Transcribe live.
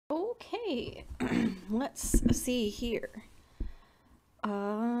Okay, let's see here.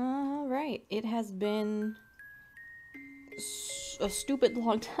 Right. It has been a stupid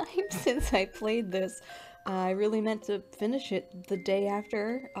long time since I played this. I really meant to finish it the day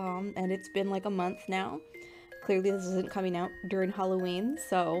after, and it's been like a month now. Clearly, this isn't coming out during Halloween,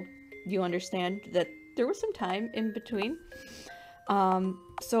 so you understand that there was some time in between.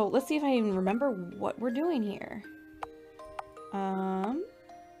 So let's see if I even remember what we're doing here.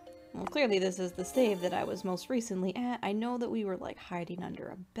 Well, clearly this is the save that I was most recently at. I know that we were, like, hiding under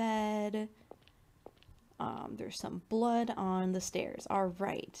a bed. There's some blood on the stairs.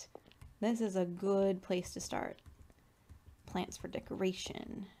 Alright. This is a good place to start. Plants for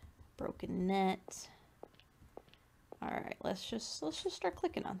decoration. Broken net. Alright, let's just start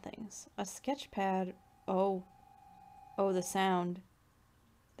clicking on things. A sketch pad. Oh. Oh, the sound.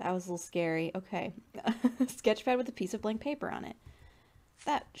 That was a little scary. Okay. Sketch pad with a piece of blank paper on it.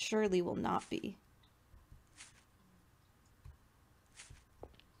 That surely will not be.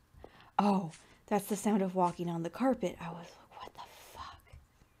 Oh, that's the sound of walking on the carpet. I was like, what the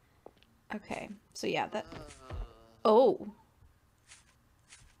fuck? Okay, so yeah, that... Oh.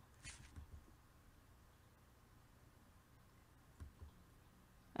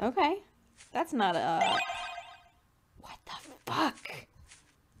 Okay. That's not a... What the fuck?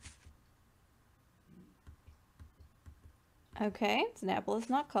 Okay, it's an apple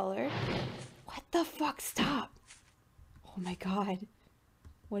that's not colored. What the fuck? Stop! Oh my god.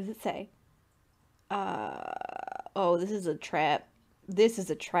 What does it say? Oh, this is a trap. This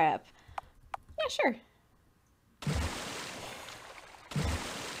is a trap. Yeah, sure.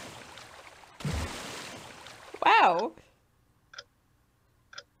 Wow.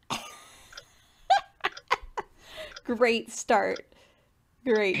 Great start.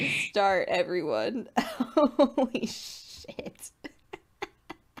 Great start, everyone. Holy shit.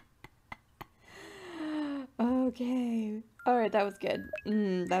 Okay. Alright, that was good.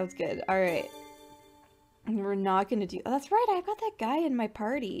 That was good. Alright. We're not gonna do... Oh, that's right, I've got that guy in my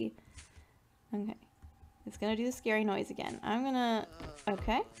party. Okay. It's gonna do the scary noise again. I'm gonna...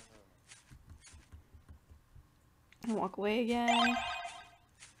 Okay. Walk away again.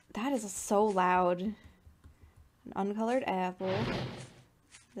 That is so loud. An uncolored apple.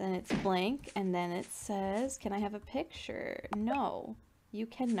 Then it's blank, and then it says, can I have a picture? No, you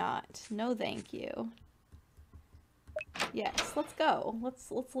cannot. No, thank you. Yes, let's go. Let's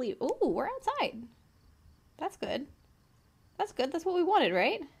leave. Ooh, we're outside. That's good. That's good. That's what we wanted,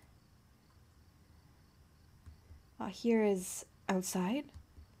 right? Here is outside.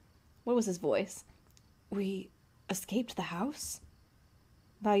 What was his voice? We escaped the house?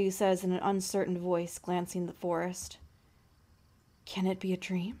 Bayou says in an uncertain voice, glancing the forest. Can it be a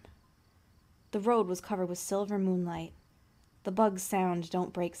dream? The road was covered with silver moonlight. The bugs' sound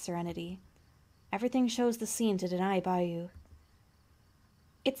don't break serenity. Everything shows the scene to deny Bayou.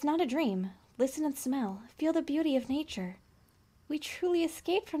 It's not a dream. Listen and smell. Feel the beauty of nature. We truly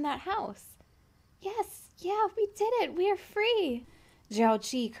escaped from that house. Yes, yeah, we did it. We are free. Zhao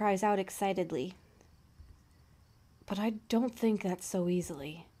Qi cries out excitedly. But I don't think that's so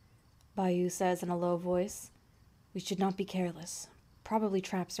easily, Bayou says in a low voice. We should not be careless. Probably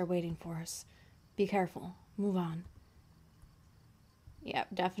traps are waiting for us. Be careful. Move on. Yep,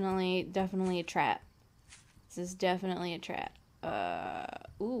 definitely a trap. This is definitely a trap.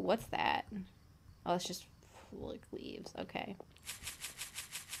 Ooh, what's that? Oh, it's just like leaves. Okay.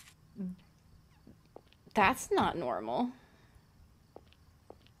 That's not normal.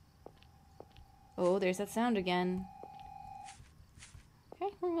 Oh, there's that sound again.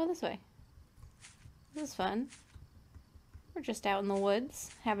 Okay, we'll go this way. This is fun. We're just out in the woods,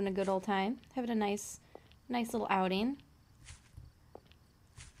 having a good old time, having a nice little outing.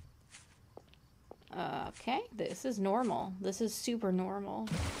 Okay, this is normal. This is super normal.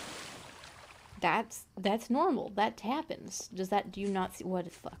 That's normal. That happens. Do you not see? What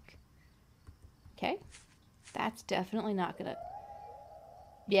the fuck? Okay, that's definitely not gonna.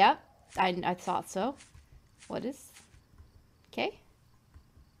 Yeah, I thought so. What is? Okay.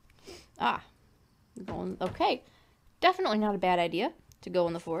 Ah, going. Okay. Definitely not a bad idea to go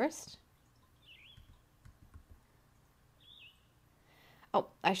in the forest. Oh,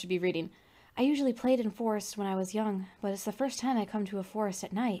 I should be reading. I usually played in forests when I was young, but it's the first time I come to a forest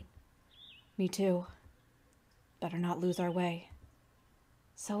at night. Me too. Better not lose our way.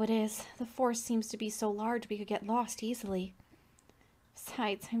 So it is. The forest seems to be so large we could get lost easily.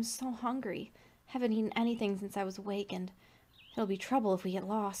 Besides, I'm so hungry. Haven't eaten anything since I was awake, and it'll be trouble if we get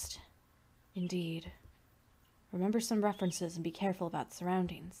lost. Indeed. Remember some references and be careful about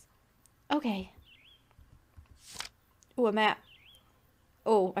surroundings. Okay. Ooh, a map.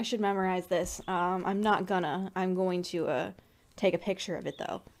 Oh, I should memorize this. I'm not gonna. I'm going to take a picture of it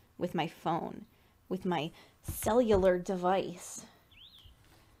though with my phone, with my cellular device.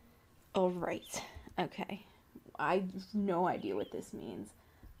 All right. Okay. I have no idea what this means.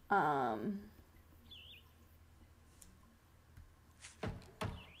 If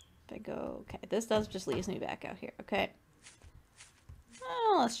I go, okay, this does just leaves me back out here. Okay.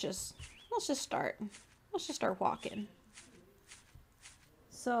 Well, let's just start. Let's just start walking.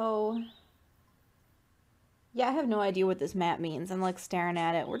 So, yeah, I have no idea what this map means. I'm like staring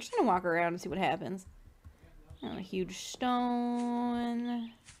at it. We're just gonna walk around and see what happens. And a huge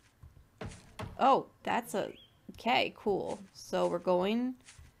stone. Oh, that's a... Okay, cool. So we're going...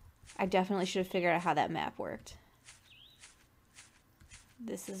 I definitely should have figured out how that map worked.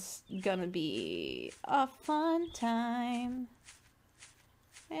 This is gonna be a fun time.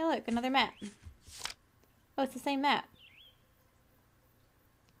 Hey, look, another map. Oh, it's the same map.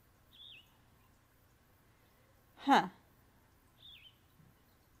 Huh.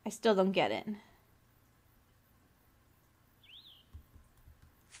 I still don't get it.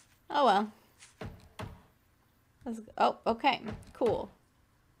 Oh well. Oh, okay. Cool.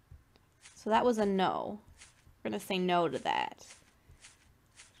 So that was a no. We're gonna say no to that.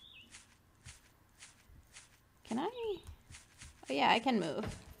 Can I? Oh yeah, I can move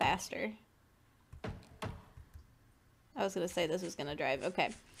faster. I was gonna say this was gonna drive.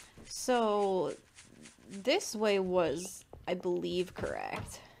 Okay. So this way was, I believe,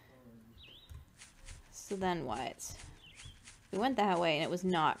 correct. So then what? We went that way and it was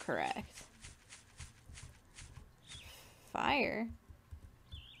not correct. Fire?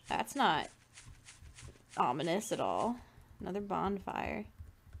 That's not ominous at all. Another bonfire.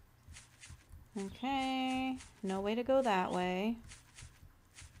 Okay. No way to go that way.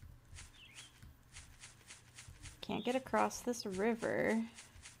 Can't get across this river.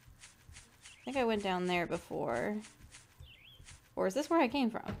 I think I went down there before. Or is this where I came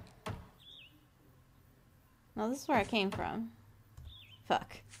from? No, this is where I came from.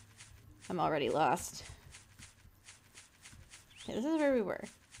 Fuck. I'm already lost. Okay, this is where we were.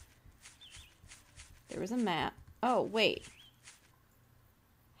 There was a map. Oh, wait.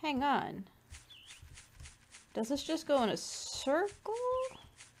 Hang on. Does this just go in a circle?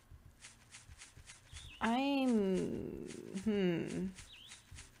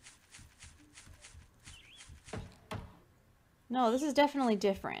 No, this is definitely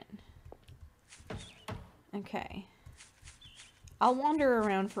different. Okay. I'll wander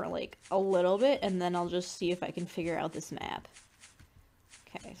around for like a little bit and then I'll just see if I can figure out this map.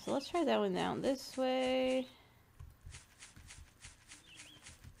 Okay, so let's try that one down this way.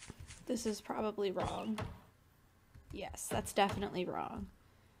 This is probably wrong. Yes, that's definitely wrong.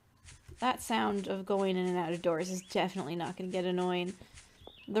 That sound of going in and out of doors is definitely not going to get annoying.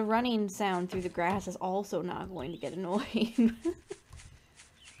 The running sound through the grass is also not going to get annoying.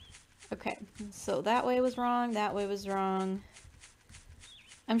 Okay, so that way was wrong, that way was wrong.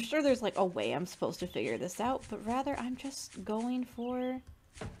 I'm sure there's like a way I'm supposed to figure this out, but rather I'm just going for...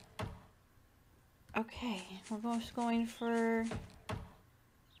 Okay, we're just going for...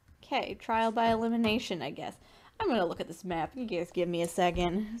 Okay, trial by elimination, I guess. I'm gonna look at this map. You guys give me a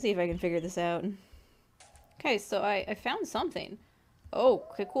second. See if I can figure this out. Okay, so I found something. Oh,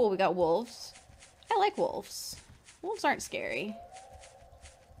 okay, cool. We got wolves. I like wolves. Wolves aren't scary.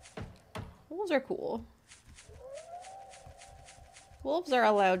 Wolves are cool. Wolves are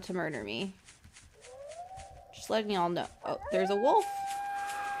allowed to murder me. Just letting y'all know. Oh, there's a wolf.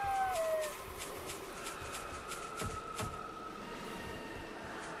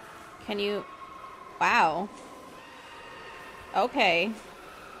 Can you... Wow. Okay.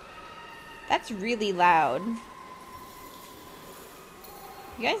 That's really loud.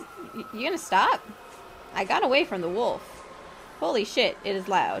 You guys, you gonna stop? I got away from the wolf. Holy shit, it is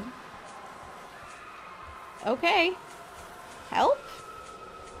loud. Okay. Help?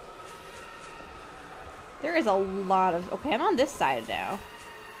 There is a lot of... Okay, I'm on this side now.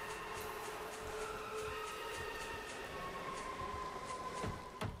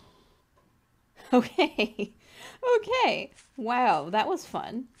 Okay. Okay. Wow, that was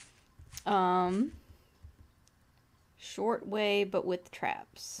fun. Short way, but with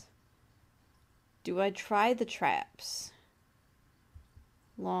traps. Do I try the traps?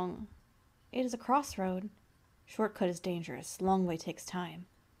 Long... It is a crossroad. Shortcut is dangerous. Long way takes time.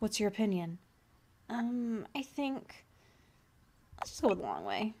 What's your opinion? I think... Let's just go with the long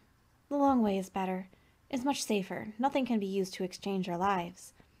way. The long way is better. It's much safer. Nothing can be used to exchange our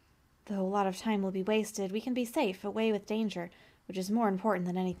lives. Though a lot of time will be wasted, we can be safe, away with danger, which is more important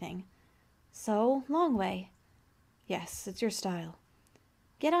than anything. So, long way. Yes, it's your style.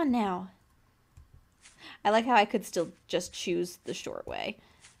 Get on now. I like how I could still just choose the short way,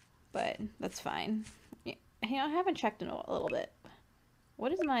 but that's fine. You know, I haven't checked in a little bit.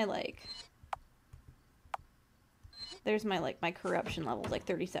 What is my, like... There's my, like, my corruption level, like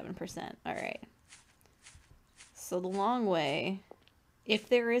 37%. Alright. So the long way, if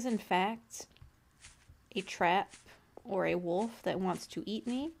there is in fact a trap or a wolf that wants to eat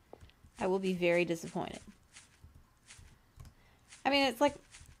me, I will be very disappointed. I mean, it's like,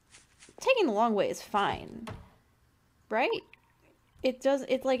 taking the long way is fine, right? It's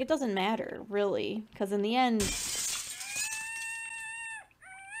like, it doesn't matter, really, because in the end...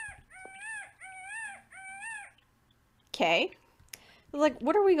 Okay. Like,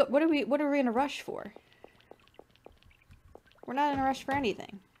 what are we in a rush for? We're not in a rush for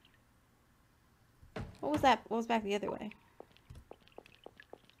anything. What was that? What was back the other way?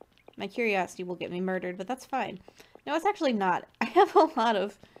 My curiosity will get me murdered, but that's fine. No, it's actually not. I have a lot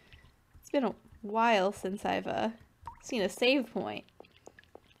of... It's been a while since I've seen a save point.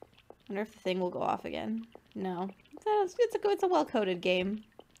 Wonder if the thing will go off again. No. It's a well-coded game.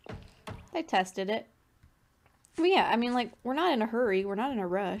 I tested it. But yeah, I mean, like, we're not in a hurry. We're not in a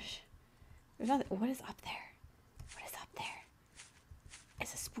rush. There's nothing... What is up there? What is up there?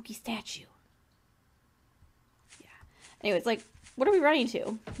 It's a spooky statue. Yeah. Anyway, it's like, what are we running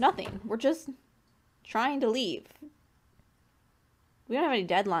to? Nothing. We're just trying to leave. We don't have any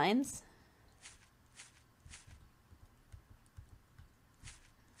deadlines.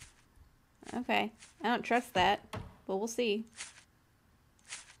 Okay. I don't trust that, but we'll see.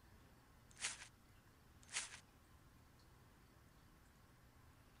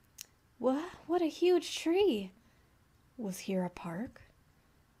 What a huge tree! Was here a park?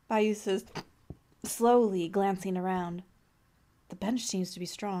 Bayou says, slowly glancing around. The bench seems to be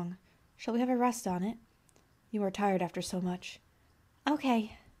strong. Shall we have a rest on it? You are tired after so much.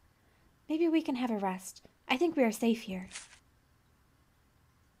 Okay. Maybe we can have a rest. I think we are safe here.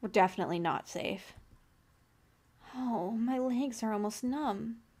 We're definitely not safe. Oh, my legs are almost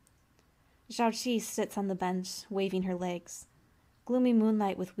numb. Zhao-Chi sits on the bench, waving her legs. Gloomy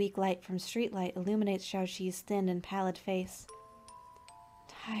moonlight with weak light from streetlight illuminates Zhao-Chi's thin and pallid face.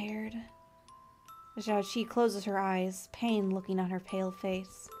 Tired. Zhao-Chi closes her eyes, pain looking on her pale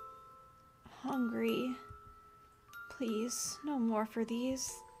face. Hungry. Please, no more for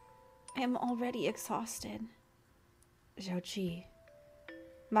these. I am already exhausted. Zhao-Chi.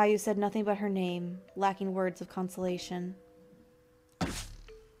 Mayu said nothing but her name, lacking words of consolation.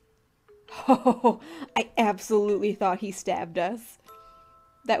 Oh, I absolutely thought he stabbed us.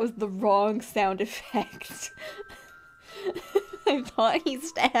 That was the wrong sound effect. I thought he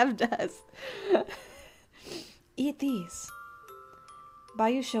stabbed us. Eat these.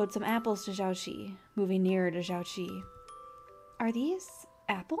 Bayou showed some apples to Zhao-Chi, moving nearer to Zhao-Chi. Are these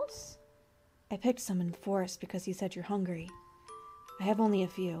apples? I picked some in the forest because you said you're hungry. I have only a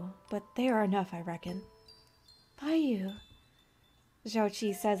few, but they are enough, I reckon. Bayou,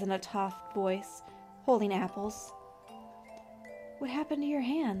 Zhao-Chi says in a tough voice, holding apples. What happened to your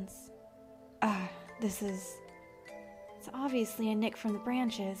hands? It's obviously a nick from the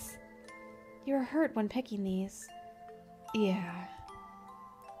branches. You were hurt when picking these. Yeah.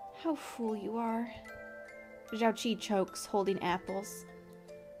 How fool you are. Zhao-Chi chokes, holding apples.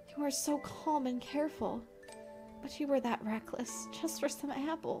 You are so calm and careful. But you were that reckless, just for some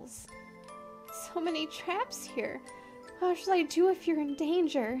apples. So many traps here. How should I do if you're in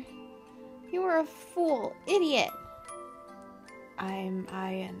danger? You are a fool, idiot. Am I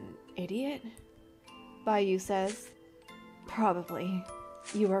an idiot? Bayou says. Probably.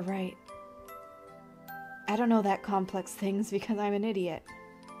 You are right. I don't know that complex things because I'm an idiot.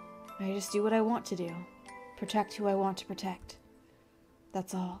 I just do what I want to do. Protect who I want to protect.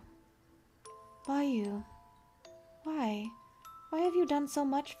 That's all. Bayou. Why? Why have you done so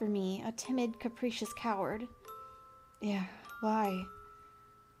much for me, a timid, capricious coward? Yeah, why?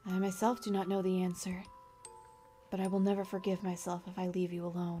 I myself do not know the answer. But I will never forgive myself if I leave you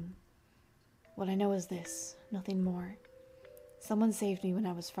alone. What I know is this, nothing more. Someone saved me when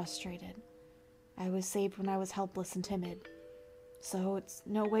I was frustrated. I was saved when I was helpless and timid. So it's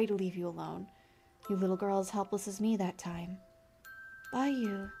no way to leave you alone. You little girl as helpless as me that time.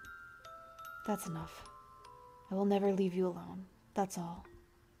 Bayou. That's enough. I will never leave you alone. That's all.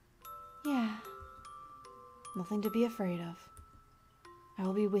 Yeah. Nothing to be afraid of. I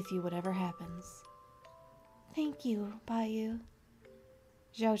will be with you whatever happens. Thank you, Bayou.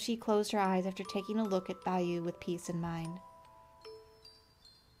 Zhao-Chi closed her eyes after taking a look at Bayou with peace in mind.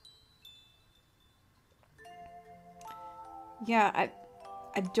 Yeah,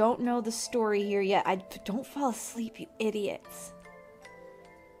 I don't know the story here yet. Don't fall asleep, you idiots.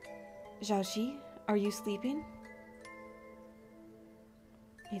 Zhaoqi, are you sleeping?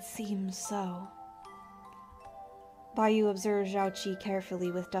 It seems so. Bayu observes Zhaoqi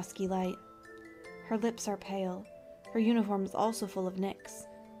carefully with dusky light. Her lips are pale. Her uniform is also full of nicks.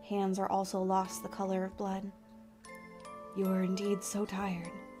 Hands are also lost the color of blood. You are indeed so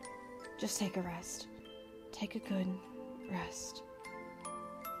tired. Just take a rest. Take a good rest.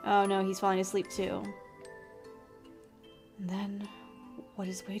 Oh no, he's falling asleep too. And then, what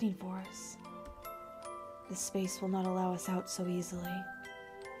is waiting for us? This space will not allow us out so easily.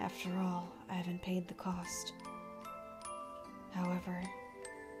 After all, I haven't paid the cost. However,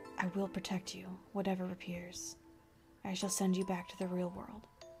 I will protect you, whatever appears. I shall send you back to the real world.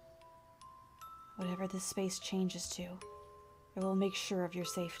 Whatever this space changes to, I will make sure of your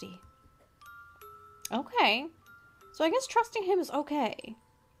safety. Okay. So I guess trusting him is okay.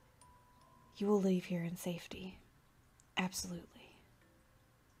 You will leave here in safety. Absolutely.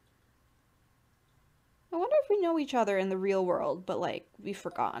 I wonder if we know each other in the real world, but like, we've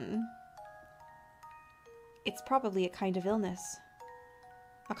forgotten. It's probably a kind of illness.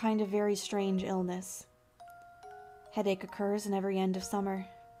 A kind of very strange illness. Headache occurs in every end of summer.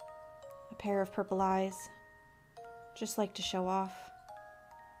 A pair of purple eyes. Just like to show off.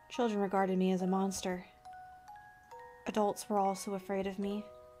 Children regarded me as a monster. Adults were also afraid of me,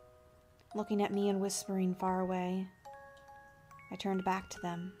 looking at me and whispering far away. I turned back to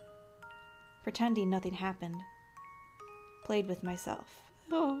them, pretending nothing happened. Played with myself.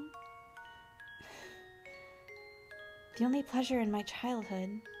 Oh. The only pleasure in my childhood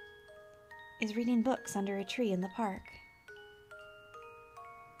is reading books under a tree in the park.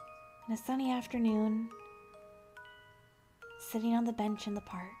 On a sunny afternoon, sitting on the bench in the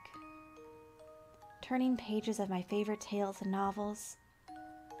park, turning pages of my favorite tales and novels,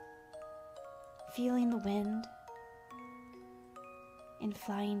 feeling the wind in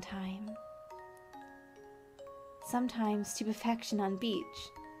flying time, sometimes stupefaction on beach,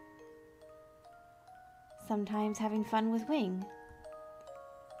 sometimes having fun with Wing.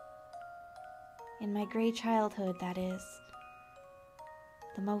 In my gray childhood, that is,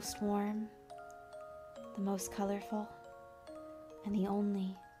 the most warm, the most colorful, and the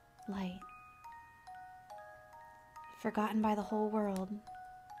only light. Forgotten by the whole world,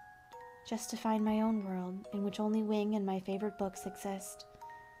 just to find my own world, in which only Wing and my favorite books exist.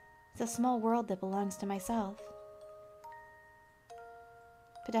 It's a small world that belongs to myself.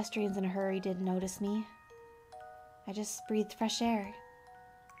 Pedestrians in a hurry didn't notice me. I just breathed fresh air,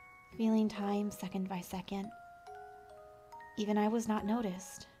 feeling time second by second. Even I was not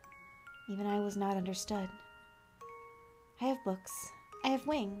noticed. Even I was not understood. I have books. I have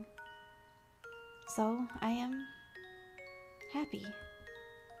Wing. So I am happy.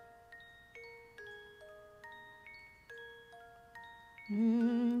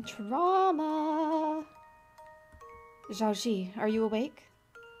 Trauma. Zhaoqi, are you awake?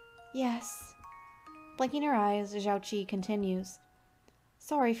 Yes. Blinking her eyes, Zhaoqi continues.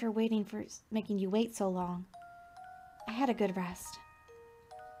 Sorry for making you wait so long. I had a good rest.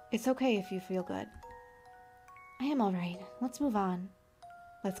 It's okay if you feel good. I am alright. Let's move on.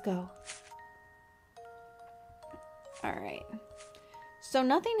 Let's go. Alright. So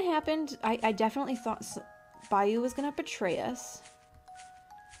nothing happened. I definitely thought Bayu was gonna betray us.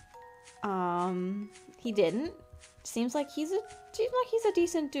 He didn't. Seems like he's a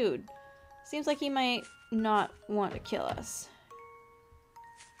decent dude. Seems like he might not want to kill us.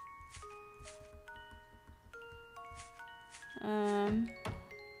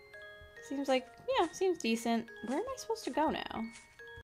 Seems like, yeah, seems decent. Where am I supposed to go now?